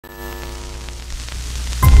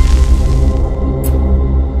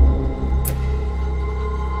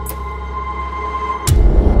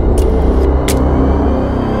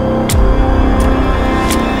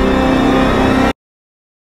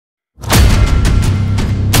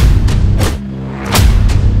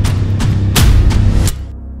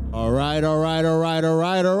right, all right, all right, all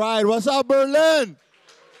right, all right. What's up, Berlin?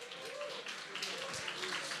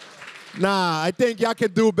 Nah, I think y'all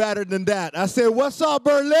can do better than that. I said, what's up,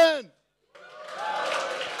 Berlin?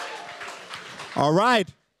 All right.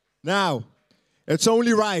 Now, it's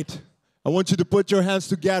only right. I want you to put your hands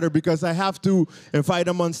together because I have to invite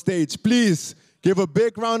them on stage. Please give a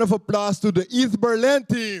big round of applause to the ETHBerlin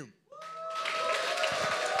team.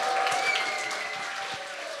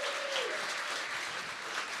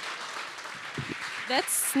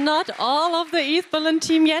 That's not all of the ETHBerlin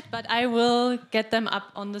team yet, but I will get them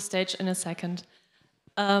up on the stage in a second.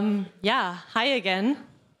 Yeah, hi again.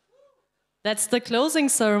 That's the closing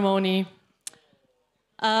ceremony.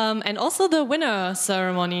 And also the winner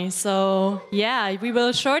ceremony. So yeah, we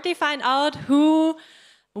will shortly find out who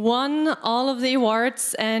won all of the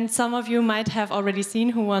awards, and some of you might have already seen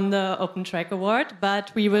who won the Open Track Award, but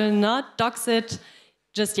we will not dox it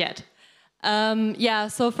just yet. Yeah,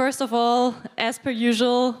 so first of all, as per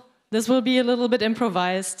usual, this will be a little bit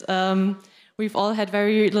improvised. We've all had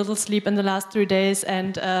very little sleep in the last 3 days,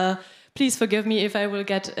 and please forgive me if I will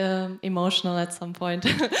get emotional at some point,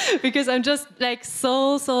 because I'm just like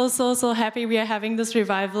so happy we are having this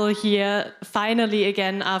revival here finally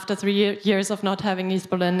again after 3 years of not having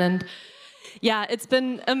ETHBerlin, and yeah, it's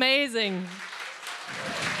been amazing.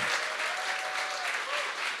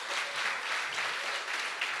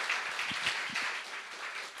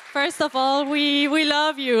 First of all, we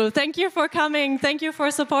love you. Thank you for coming. Thank you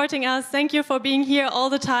for supporting us. Thank you for being here all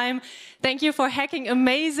the time. Thank you for hacking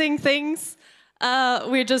amazing things.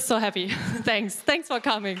 We're just so happy. Thanks. Thanks for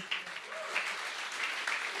coming.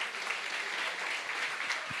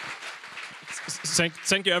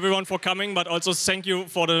 Thank you everyone for coming, but also thank you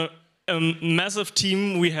for the massive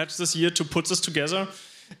team we had this year to put this together.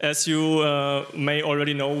 As you may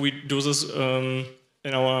already know, we do this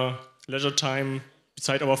in our leisure time,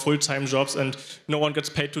 beside our full-time jobs, and no one gets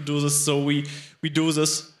paid to do this, so we do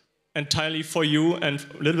this entirely for you and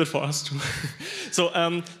a little bit for us too. So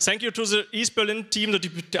thank you to the ETHBerlin team, the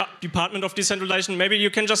Department of Decentralization. Maybe you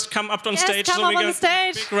can just come up on stage. Come so up we on get the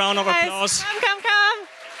stage. A big round of applause. Come.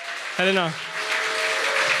 Helena.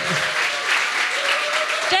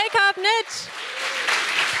 Jacob, Nitch.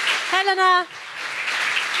 Helena.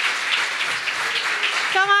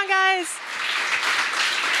 Come on, guys.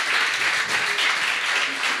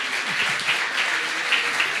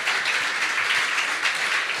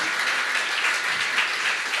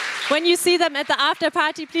 When you see them at the after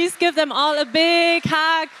party, please give them all a big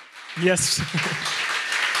hug. Yes.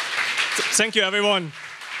 Thank you, everyone.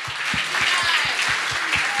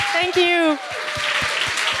 Thank you.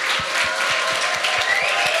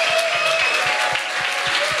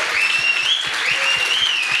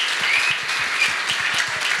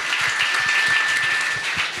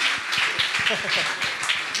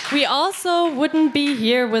 We also wouldn't be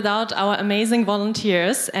here without our amazing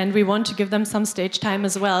volunteers, and we want to give them some stage time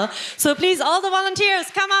as well. So please, all the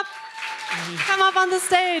volunteers, come up on the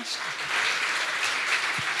stage.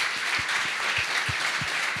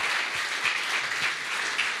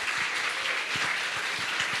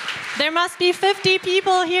 There must be 50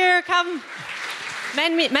 people here. Come.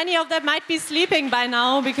 Many of them might be sleeping by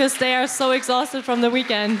now because they are so exhausted from the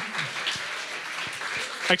weekend.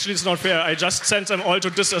 Actually, it's not fair. I just sent them all to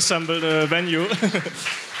disassemble the venue.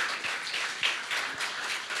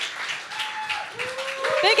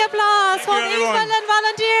 Big applause for the ETHBerlin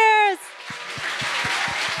volunteers.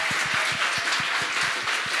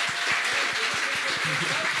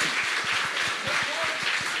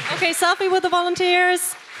 Okay, selfie with the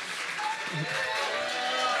volunteers.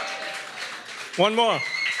 One more.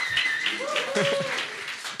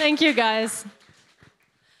 Thank you, guys.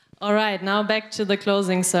 All right, now back to the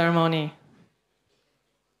closing ceremony.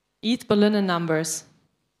 ETHBerlin in numbers.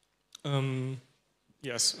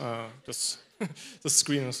 Yes, the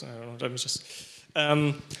screen is, I don't know, let me just...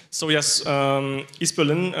 so yes,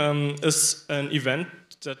 ETHBerlin is an event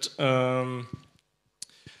that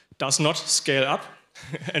does not scale up.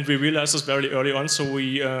 And we realized this very early on, so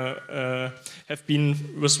we have been,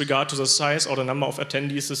 with regard to the size or the number of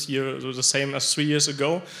attendees this year, the same as 3 years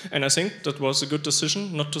ago. And I think that was a good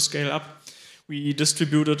decision not to scale up. We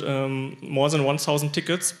distributed more than 1,000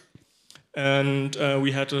 tickets, and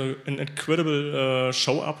we had an incredible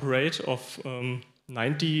show-up rate of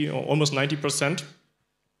 90 or almost 90%.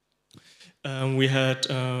 We had,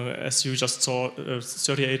 as you just saw,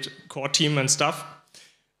 38 core team and staff.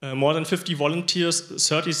 More than 50 volunteers,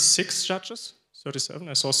 36 judges, 37,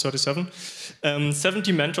 I saw 37,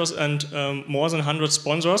 70 mentors, and more than 100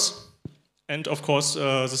 sponsors. And of course,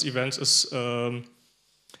 this event is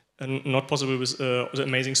and not possible with the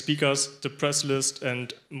amazing speakers, the press list,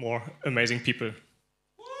 and more amazing people.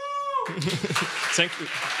 Thank you.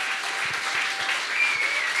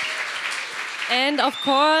 And of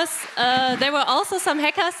course, there were also some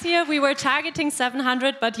hackers here. We were targeting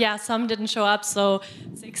 700, but yeah, some didn't show up, so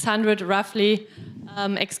 600 roughly,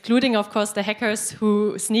 excluding, of course, the hackers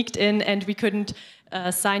who sneaked in, and we couldn't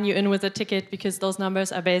sign you in with a ticket because those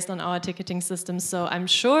numbers are based on our ticketing system. So I'm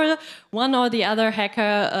sure one or the other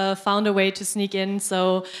hacker found a way to sneak in,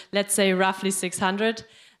 so let's say roughly 600.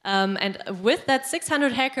 And with that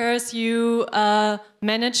 600 hackers, you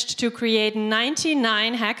managed to create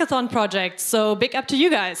 99 hackathon projects. So big up to you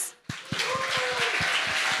guys.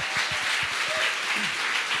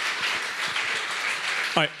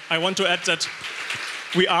 I want to add that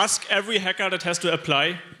we ask every hacker that has to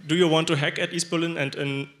apply, do you want to hack at ETHBerlin? And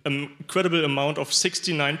an incredible amount of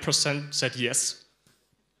 69% said yes.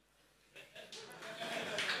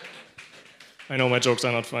 I know my jokes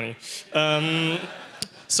are not funny.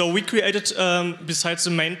 So we created, besides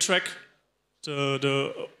the main track,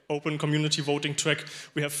 the open community voting track,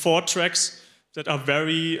 we have 4 tracks that are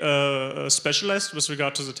very specialized with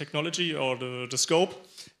regard to the technology or the scope.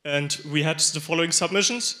 And we had the following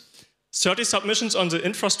submissions. 30 submissions on the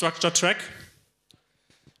infrastructure track,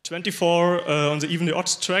 24 on the even the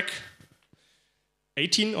odds track,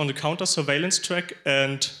 18 on the counter surveillance track,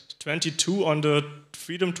 and 22 on the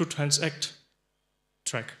freedom to transact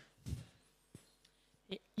track.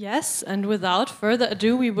 Yes, and without further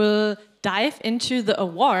ado, we will dive into the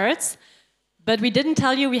awards. But we didn't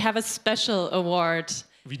tell you we have a special award.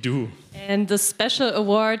 We do. And the special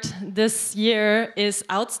award this year is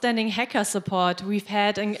Outstanding Hacker Support. We've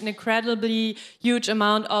had an incredibly huge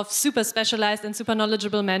amount of super specialized and super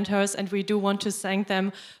knowledgeable mentors, and we do want to thank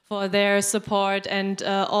them for their support and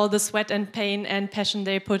all the sweat and pain and passion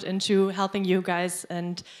they put into helping you guys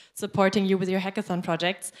and supporting you with your hackathon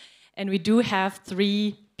projects. And we do have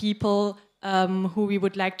 3 people who we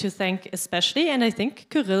would like to thank especially, and I think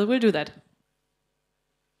Kirill will do that.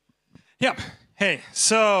 Yeah. Hey,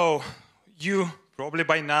 so you probably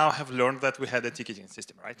by now have learned that we had a ticketing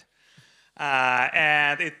system, right?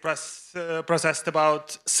 And it processed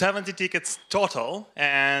about 70 tickets total,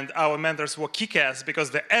 and our mentors were kick-ass because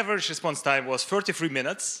the average response time was 33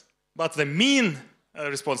 minutes, but the mean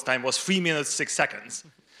response time was 3 minutes, 6 seconds.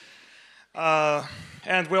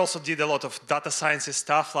 And we also did a lot of data science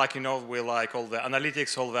stuff, like, you know, we like all the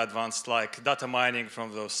analytics, all the advanced like data mining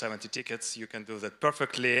from those 70 tickets. You can do that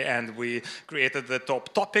perfectly. And we created the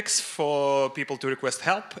top topics for people to request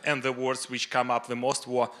help. And the words which come up the most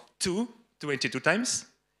were 2, 22 times,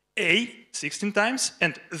 A, 16 times,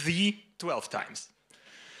 and the, 12 times.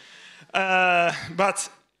 But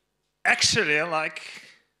actually, like,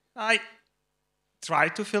 I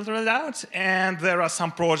tried to filter it out, and there are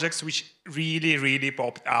some projects which really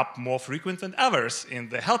popped up more frequent than others in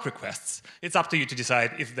the help requests. It's up to you to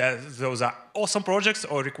decide if those are awesome projects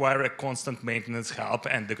or require a constant maintenance help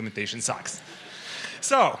and documentation sucks.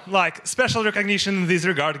 So, like, special recognition in this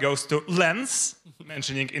regard goes to Lens,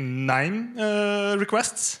 mentioning in 9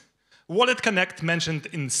 requests, Wallet Connect mentioned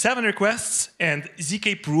in 7 requests, and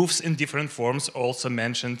ZK proofs in different forms also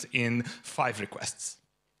mentioned in 5 requests.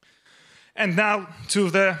 And now to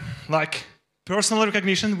the like personal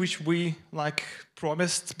recognition, which we like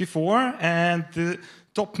promised before, and the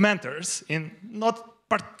top mentors in not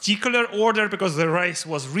particular order because the race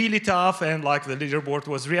was really tough and like the leaderboard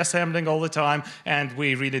was reassembling all the time, and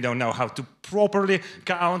we really don't know how to properly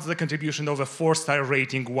count the contribution of a 4-star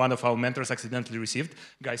rating one of our mentors accidentally received.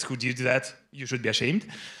 Guys who did that, you should be ashamed.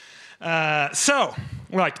 So,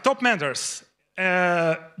 like top mentors,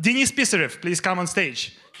 Denis Pisarev, please come on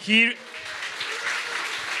stage. He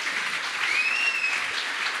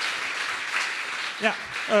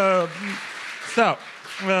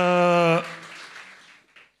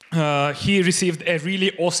he received a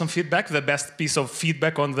really awesome feedback. The best piece of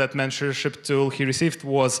feedback on that mentorship tool he received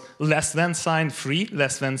was less than sign free,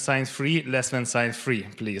 less than sign free, less than sign free,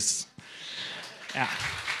 please. Yeah.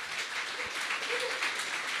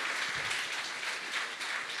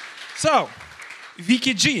 So,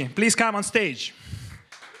 Vicky G, please come on stage.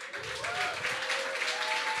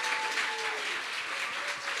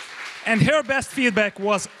 And her best feedback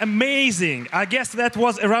was amazing. I guess that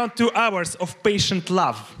was around 2 hours of patient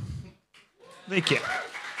love. Thank you.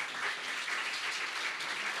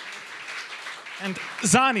 And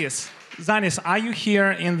Zanis, are you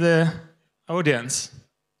here in the audience?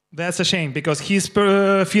 That's a shame, because his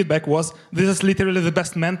feedback was, this is literally the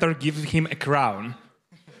best mentor, give him a crown.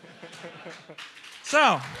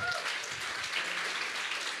 So,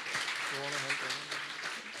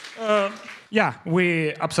 Yeah,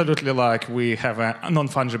 we absolutely we have a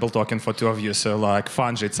non-fungible token for 2 of you, so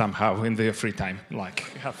funge it somehow in the free time,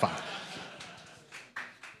 have fun.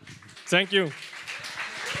 Thank you.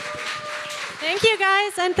 Thank you,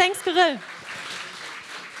 guys, and thanks, Kirill.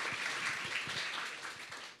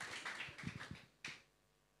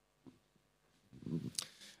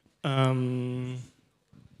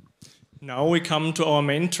 Now we come to our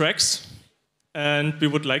main tracks, and we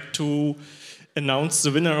would like to announce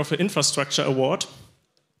the winner of the Infrastructure Award.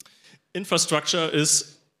 Infrastructure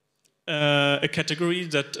is a category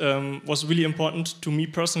that was really important to me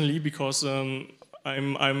personally because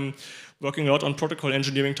I'm working a lot on protocol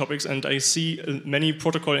engineering topics, and I see many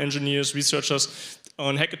protocol engineers, researchers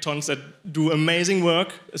on hackathons that do amazing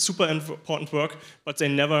work, super important work, but they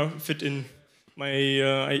never fit in.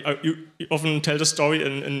 I often tell the story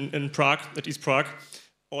in Prague, at East Prague,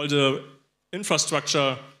 all the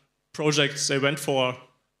infrastructure projects they went for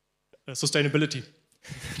sustainability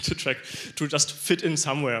to just fit in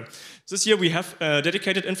somewhere. This year we have a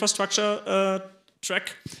dedicated infrastructure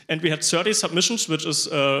track, and we had 30 submissions, which is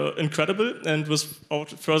incredible. And without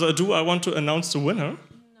further ado, I want to announce the winner.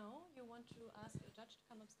 No, you want to ask a judge to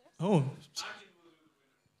come upstairs? Oh.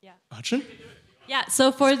 Yeah. Arjun? Yeah,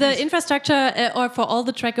 so for the infrastructure or for all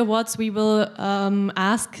the track awards, we will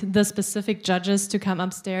ask the specific judges to come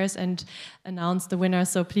upstairs and announce the winner.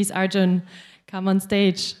 So please, Arjun, come on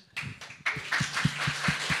stage.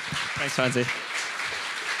 Thanks, Franzi.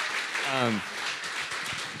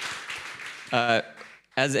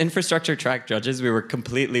 As infrastructure track judges, we were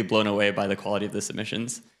completely blown away by the quality of the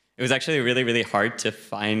submissions. It was actually really, really hard to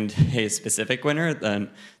find a specific winner.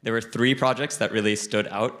 There were 3 projects that really stood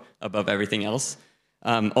out above everything else.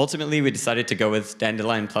 Ultimately, we decided to go with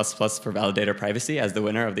Dandelion++ for validator privacy as the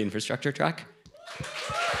winner of the infrastructure track.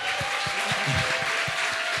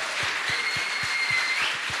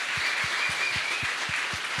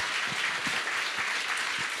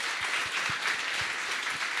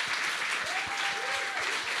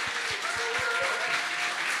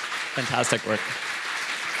 Fantastic work.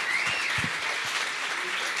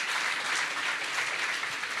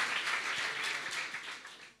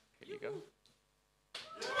 Here you go.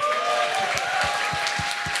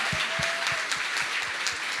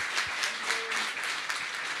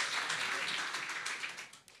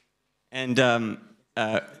 And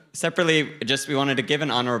separately, we wanted to give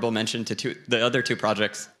an honorable mention to the other 2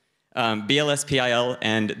 projects, BLSPIL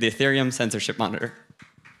and the Ethereum Censorship Monitor.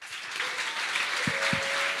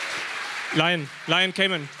 Lion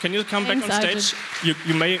Cayman, can you come back on stage?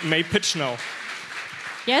 You may pitch now.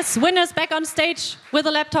 Yes, winners back on stage with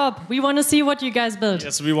a laptop. We want to see what you guys built.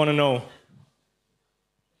 Yes, we want to know.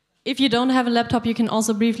 If you don't have a laptop, you can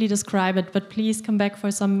also briefly describe it, but please come back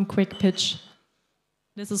for some quick pitch.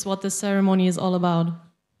 This is what this ceremony is all about.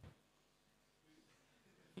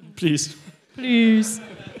 Please. Please.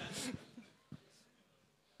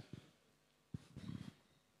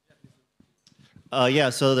 Yeah,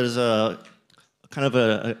 so there's a kind of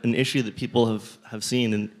an issue that people have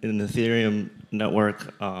seen in the Ethereum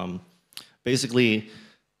network. Basically,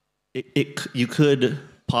 you could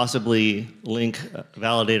possibly link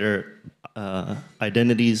validator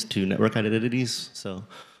identities to network identities. So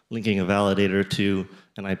linking a validator to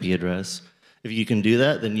an IP address. If you can do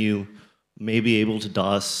that, then you may be able to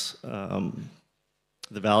DOS the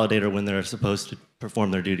validator when they're supposed to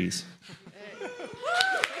perform their duties.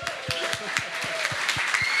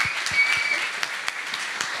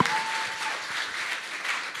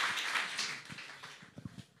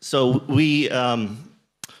 So we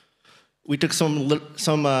took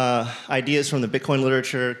some ideas from the Bitcoin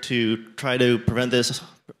literature to try to prevent this,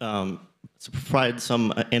 to provide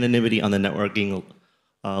some anonymity on the networking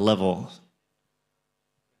level.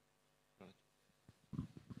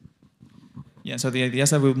 Yeah, so the idea is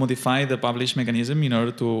that we modify the publish mechanism in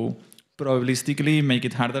order to probabilistically make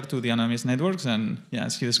it harder to the anonymous networks. And yeah,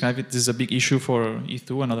 as he described it, this is a big issue for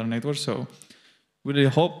ETH2 and other networks. So we really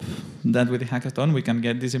hope that with the hackathon we can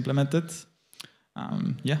get this implemented.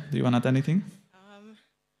 Yeah, do you want to add anything?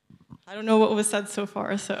 I don't know what was said so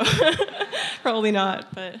far, so probably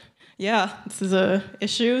not. But yeah, this is an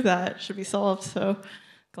issue that should be solved. So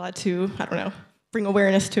glad to, I don't know, bring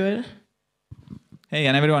awareness to it. Hey,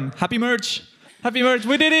 and everyone, happy merge! Happy merge!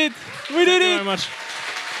 We did it! We did it! Thank you very much.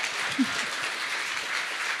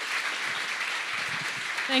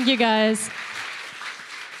 Thank you, guys.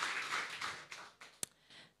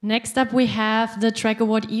 Next up, we have the Track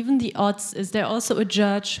Award, Even the Odds. Is there also a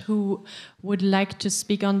judge who would like to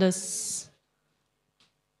speak on this?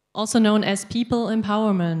 Also known as People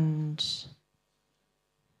Empowerment.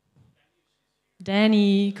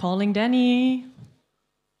 Danny, calling Danny.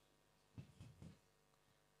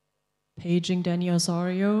 Paging Danny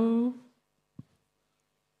Osorio.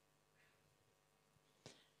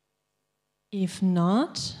 If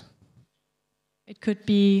not, it could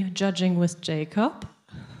be judging with Jacob,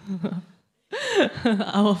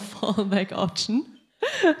 our fallback option.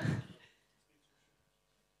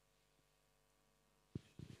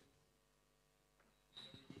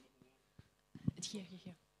 Here.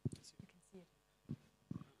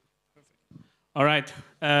 All right.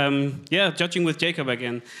 Yeah, judging with Jacob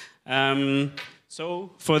again.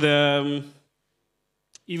 So for the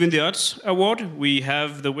Even the Odds award, we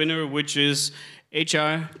have the winner, which is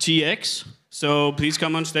HRTX. So please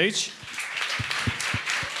come on stage.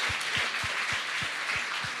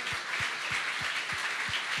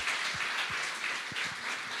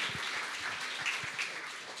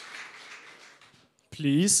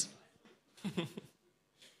 Please.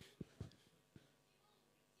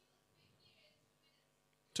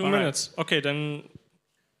 2 minutes. Okay, then.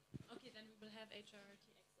 Okay, then we will have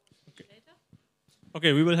HRTX later.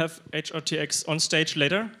 Okay, we will have HRTX on stage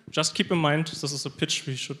later. Just keep in mind, this is a pitch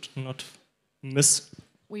we should not miss.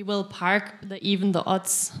 We will park the Even the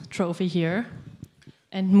Odds trophy here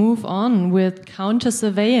and move on with counter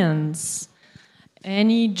surveillance.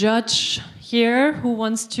 Any judge here who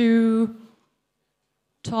wants to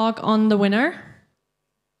talk on the winner?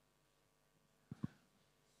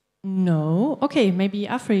 No. Okay, maybe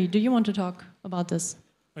Afri, do you want to talk about this?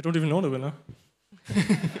 I don't even know the winner.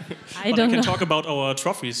 I But don't I can know. talk about our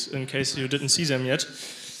trophies in case you didn't see them yet.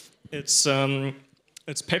 It's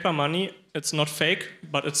paper money. It's not fake,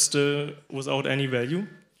 but it's still without any value.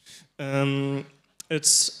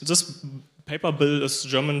 This paper bill is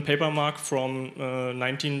German paper mark from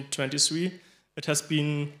 1923. It has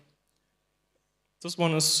been. This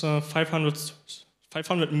one is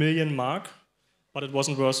 500 million mark, but it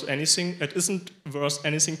wasn't worth anything. It isn't worth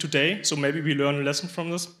anything today, so maybe we learn a lesson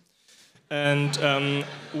from this. And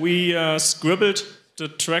we scribbled the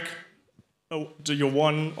track, your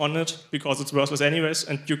one on it, because it's worthless anyways,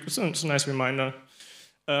 and it's a nice reminder.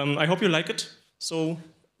 I hope you like it. So,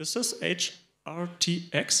 is this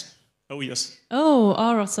HRTX? Oh, yes. Oh,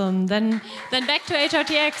 awesome. Then back to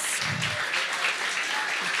HRTX.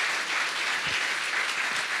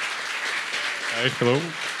 Hi, hello.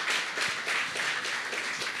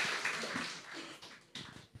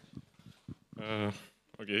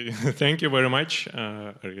 Okay, thank you very much.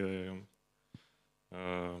 My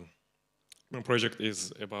project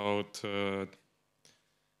is about.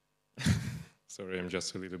 Sorry, I'm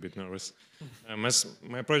just a little bit nervous.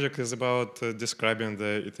 My project is about describing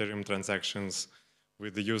the Ethereum transactions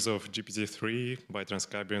with the use of GPT-3 by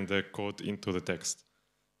transcribing the code into the text.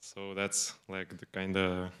 So that's like the kind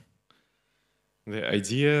of the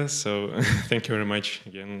idea. So thank you very much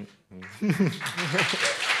again.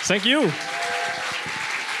 Thank you.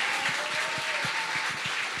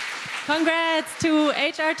 Congrats to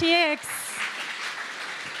HRTX.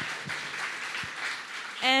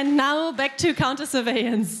 And now back to counter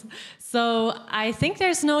surveillance. So I think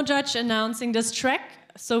there's no judge announcing this track,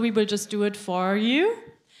 so we will just do it for you.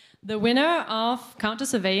 The winner of counter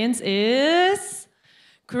surveillance is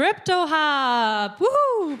Crypto Hub.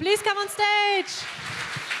 Woohoo! Please come on stage.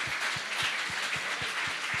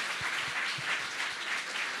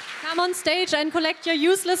 Come on stage and collect your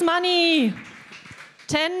useless money.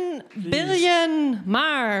 10 billion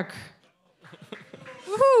mark.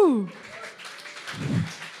 Woohoo!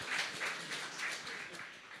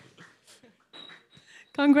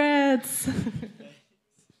 Congrats.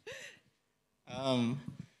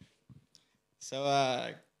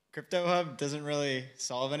 Crypto Hub doesn't really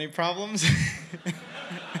solve any problems.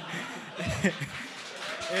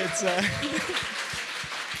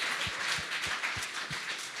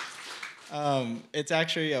 It's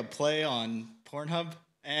actually a play on Pornhub,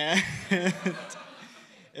 and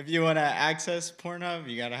if you want to access Pornhub,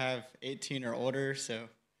 you gotta have 18 or older. So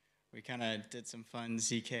we kind of did some fun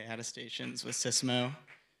ZK attestations with Sysmo,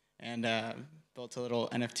 and built a little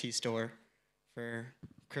NFT store for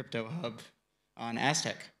Crypto Hub on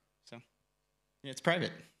Aztec. So yeah, it's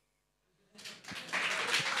private.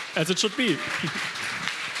 As it should be.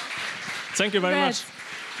 Thank you very much.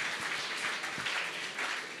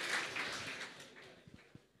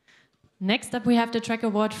 Next up, we have the track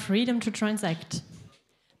award Freedom to Transact.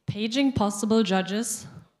 Paging possible judges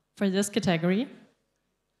for this category.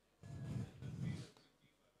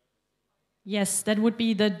 Yes, that would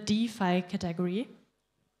be the DeFi category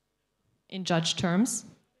in judge terms.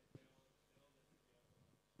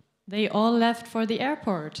 They all left for the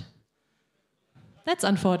airport. That's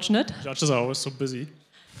unfortunate. Judges are always so busy.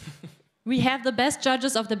 We have the best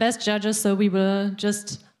judges of the best judges, so we will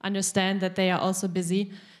just understand that they are also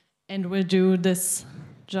busy. and will do this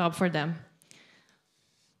job for them.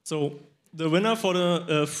 So the winner for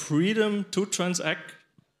the Freedom to Transact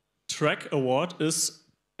Track Award is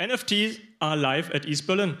NFTs are live at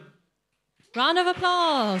ETHBerlin. Round of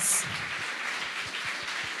applause.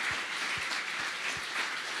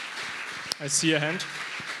 I see a hand.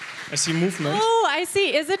 I see movement. Oh, I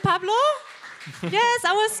see. Is it Pablo? Yes,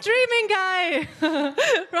 our streaming guy.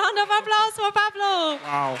 Round of applause for Pablo.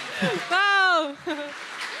 Wow. Wow.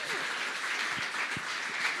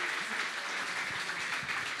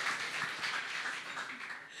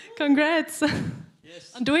 Congrats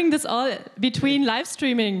on doing this all between live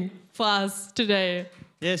streaming for us today.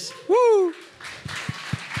 Yes. Woo!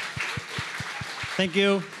 Thank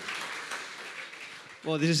you.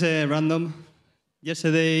 Well, this is random.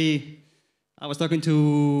 Yesterday, I was talking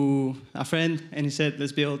to a friend, and he said,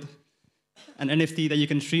 let's build an NFT that you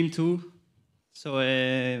can stream to. So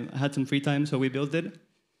I had some free time, so we built it.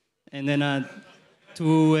 And then at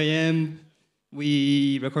 2 a.m.,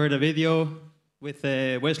 we recorded a video with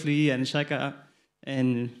Wesley and Shaka,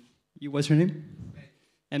 and what's her name?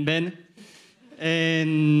 And Ben.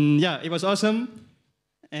 And yeah, it was awesome.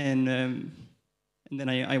 And then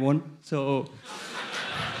I won, so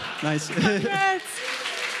nice. Congrats!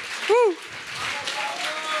 Woo!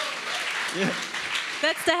 Yeah.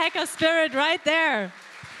 That's the hacker spirit right there.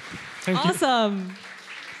 Thank you. Awesome.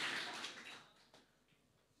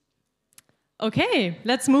 Okay,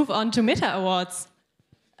 let's move on to Meta Awards.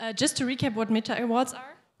 Just to recap what Meta Awards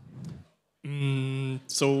are.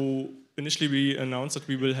 So initially we announced that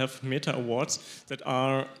we will have Meta Awards that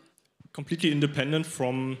are completely independent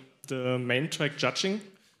from the main track judging.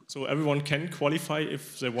 So everyone can qualify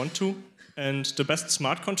if they want to. And the best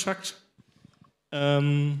smart contract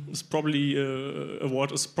is probably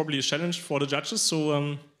award is probably a challenge for the judges. So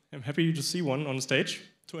I'm happy to see one on stage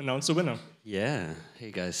to announce the winner. Yeah. Hey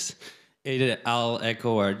guys. I'll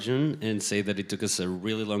echo Arjun and say that it took us a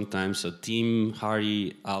really long time. So Team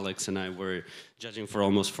Hardy, Alex, and I were judging for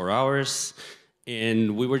almost 4 hours.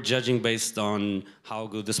 And we were judging based on how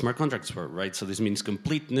good the smart contracts were, right? So this means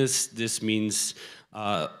completeness, this means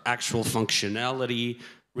actual functionality,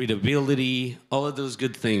 readability, all of those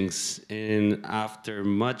good things. And after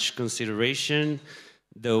much consideration,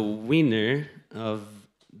 the winner of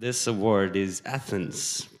this award is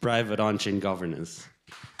Athens, Private On-Chain Governance.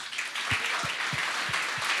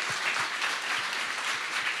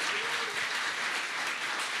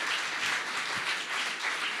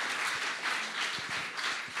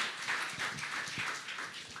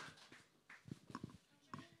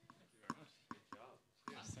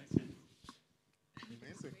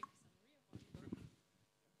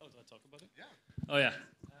 Oh yeah.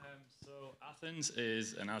 So Athens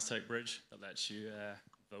is an Aztec bridge that lets you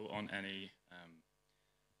vote on any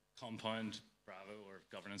compound, Bravo, or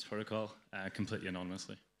governance protocol completely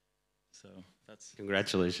anonymously. So that's...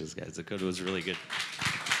 Congratulations, guys. The code was really good.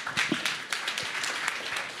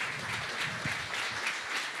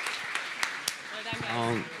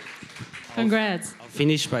 Congrats. I'll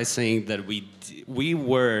finish by saying that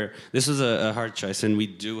this was a hard choice, and we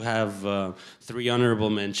do have 3 honorable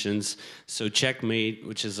mentions. So Checkmate,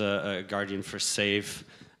 which is a guardian for safe,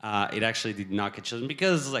 it actually did not get chosen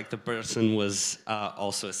because the person was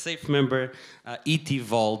also a safe member.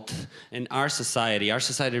 ETHVault and Our Society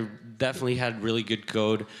definitely had really good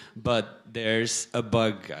code, but there's a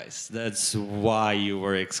bug, guys. That's why you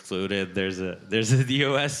were excluded. There's a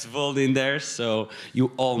DOS vault in there, so you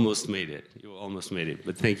almost made it.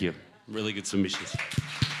 But thank you. Really good submissions.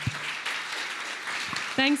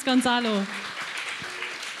 Thanks, Gonzalo.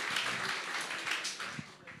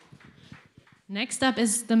 Next up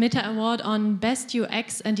is the Meta Award on Best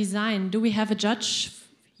UX and Design. Do we have a judge?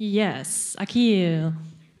 Yes, Akil.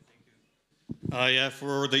 Yeah,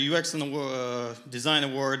 for the UX and Design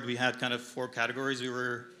Award, we had kind of 4 categories we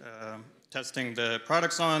were testing the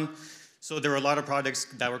products on. So there were a lot of products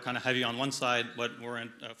that were kind of heavy on one side, but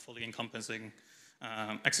weren't fully encompassing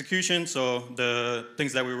execution. So the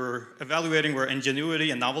things that we were evaluating were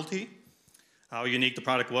ingenuity and novelty, how unique the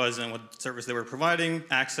product was and what service they were providing,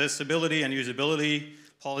 accessibility and usability,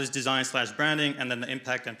 polished design / branding, and then the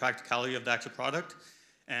impact and practicality of the actual product.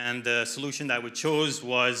 And the solution that we chose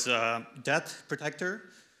was Debt Protector,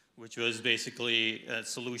 which was basically a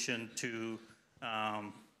solution to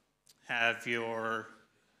have your,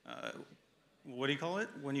 what do you call it?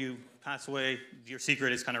 When you pass away, your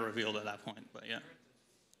secret is kind of revealed at that point, but yeah.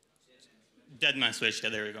 Dead Man Switch, yeah,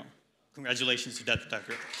 there we go. Congratulations to Debt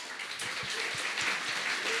Protector.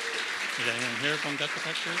 Is anyone here from Debt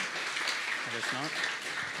Protector? I guess not.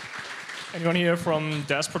 Anyone here from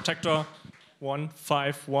Debt Protector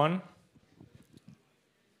 151?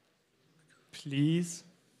 Please.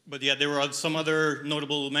 But yeah, there were some other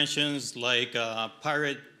notable mentions, like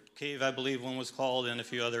Pirate Cave, I believe one was called, and a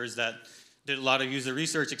few others that did a lot of user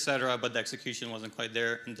research, etc., but the execution wasn't quite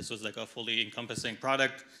there, and this was like a fully encompassing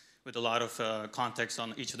product with a lot of context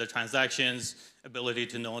on each of the transactions, ability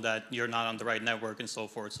to know that you're not on the right network and so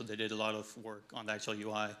forth. So they did a lot of work on the actual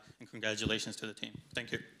UI, and congratulations to the team.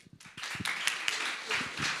 Thank you.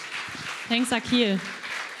 Thanks, Akil.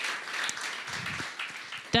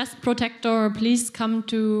 Dust Protector, please come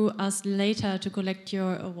to us later to collect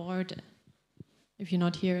your award if you're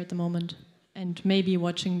not here at the moment and maybe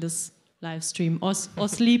watching this live stream or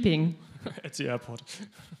sleeping. At the airport.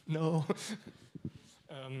 No.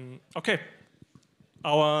 Okay.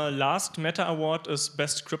 Our last meta award is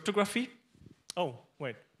Best Cryptography. Oh,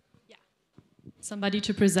 wait. Yeah. Somebody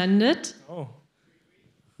to present it. Oh.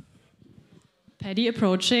 Paddy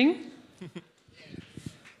approaching.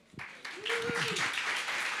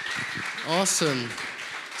 Awesome.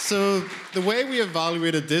 So the way we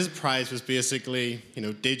evaluated this prize was basically,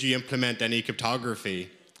 did you implement any cryptography?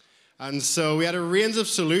 And so we had a range of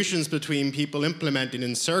solutions between people implementing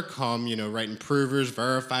in CIRCOM, writing provers,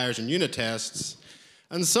 verifiers, and unit tests,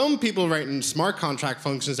 and some people writing smart contract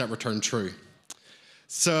functions that return true.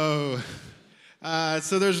 So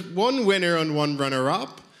there's one winner and one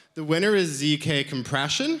runner-up. The winner is ZK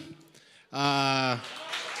Compression.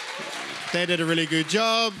 They did a really good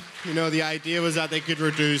job. The idea was that they could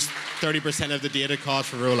reduce 30% of the data cost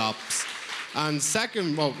for roll-ups. And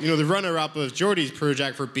second, the runner-up was Jordy's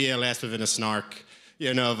project for BLS within a snark.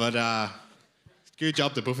 But good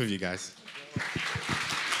job to both of you guys.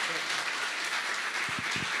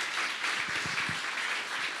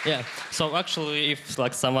 Yeah, so actually, if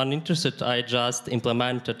someone interested, I just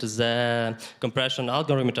implemented the compression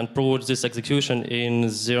algorithm and proved this execution in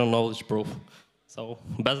zero-knowledge proof. So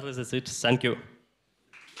basically, that's it. Thank you.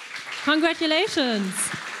 Congratulations.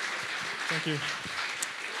 Thank you.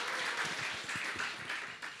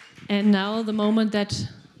 And now the moment that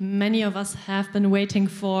many of us have been waiting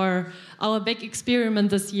for, our big experiment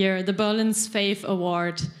this year, the Berlin's Fave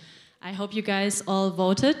Award. I hope you guys all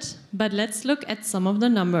voted, but let's look at some of the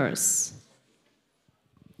numbers.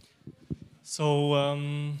 So,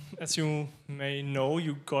 as you may know,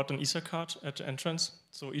 you got an ESA card at the entrance.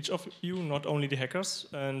 So each of you, not only the hackers,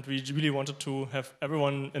 and we really wanted to have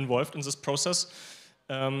everyone involved in this process.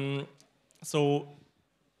 So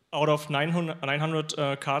out of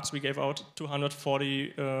 900 cards we gave out,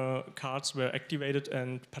 240 cards were activated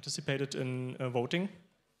and participated in voting.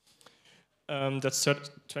 That's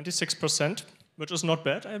 26%, which is not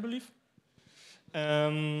bad, I believe.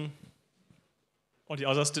 Or the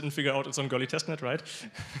others didn't figure out it's on girly testnet, right?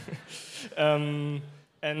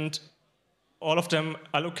 And all of them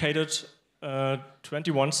allocated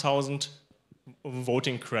 21,000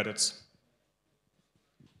 voting credits.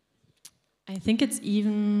 I think it's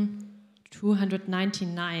even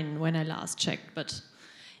 299 when I last checked, but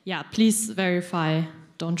yeah, please verify.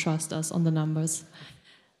 Don't trust us on the numbers.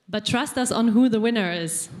 But trust us on who the winner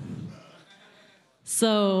is.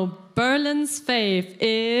 So, Berlin's Fave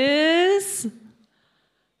is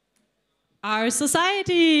our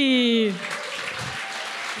society.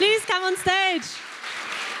 Please come on stage.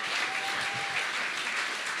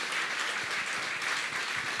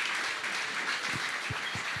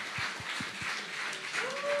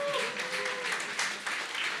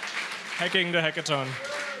 Hacking the hackathon.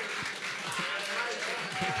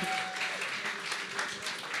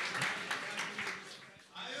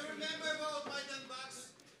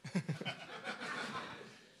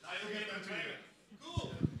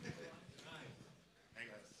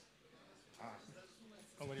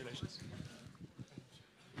 Congratulations.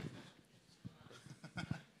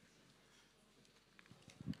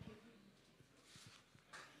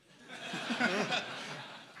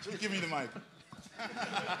 Just give me the mic.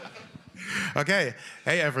 Okay,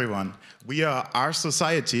 hey everyone. We are Art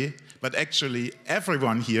Society, but actually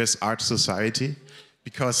everyone here is Art Society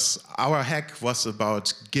because our hack was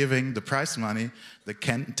about giving the prize money, the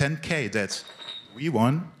 10K that we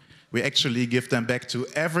won. We actually give them back to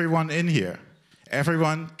everyone in here.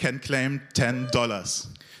 Everyone can claim $10.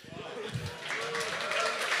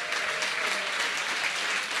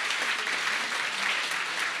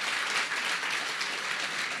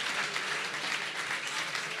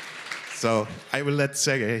 So I will let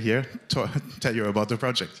Sergey here tell you about the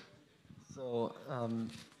project. So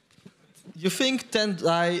you think 10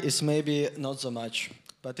 DAI is maybe not so much,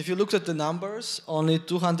 but if you looked at the numbers, only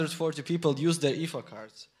 240 people use their IFA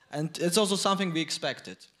cards. And it's also something we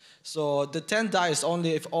expected. So the 10 dies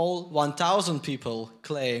only if all 1,000 people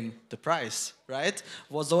claim the prize, right?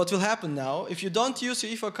 So what will happen now, if you don't use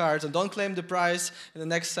your ETH cards and don't claim the prize in the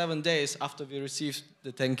next 7 days after we receive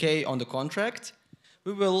the 10K on the contract,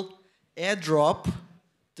 we will airdrop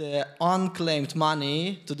the unclaimed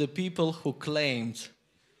money to the people who claimed.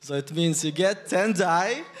 So it means you get 10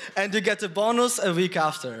 DAI and you get a bonus a week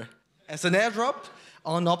after as an airdrop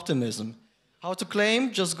on Optimism. How to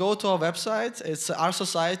claim? Just go to our website. It's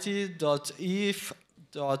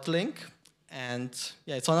oursociety.eth.link, and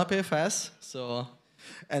yeah, it's on our PFS. So,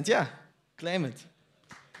 and yeah, claim it.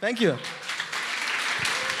 Thank you.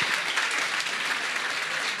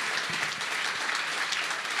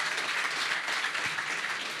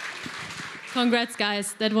 Congrats,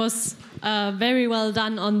 guys. That was very well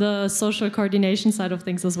done on the social coordination side of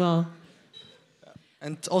things as well.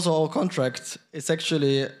 And also our contract is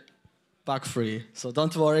actually bug-free, so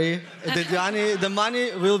don't worry. The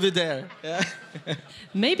money will be there. Yeah.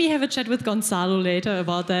 Maybe have a chat with Gonzalo later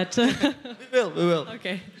about that. We will.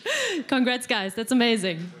 Okay. Congrats, guys. That's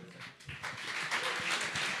amazing.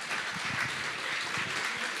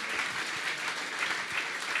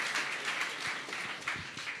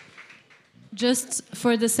 Just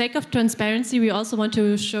for the sake of transparency, we also want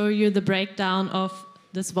to show you the breakdown of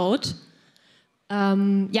this vote.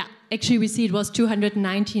 Yeah, actually we see it was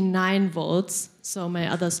 299 votes, so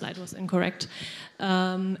my other slide was incorrect.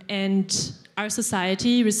 And our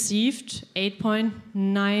society received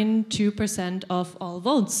 8.92% of all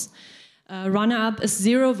votes. Runner-up is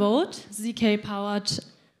 0 vote, ZK-powered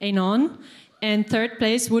Anon, and third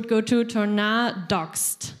place would go to Torna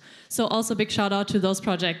Doxed. So also big shout out to those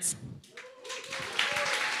projects.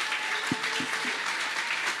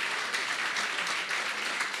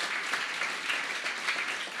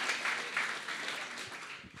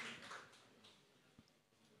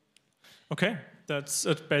 Okay, that's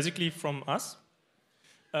it basically from us.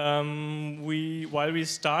 While we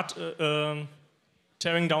start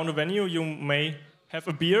tearing down the venue, you may have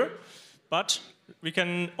a beer, but we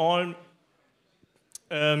can all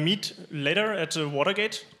meet later at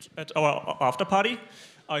Watergate at our after party.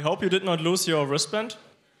 I hope you did not lose your wristband,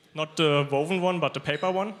 not the woven one, but the paper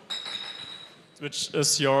one, which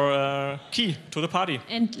is your key to the party.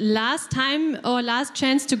 And last time or last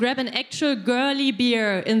chance to grab an actual girly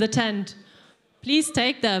beer in the tent. Please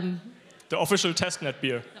take them. The official testnet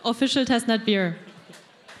beer. Official testnet beer.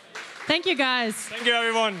 Thank you, guys. Thank you,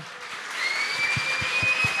 everyone.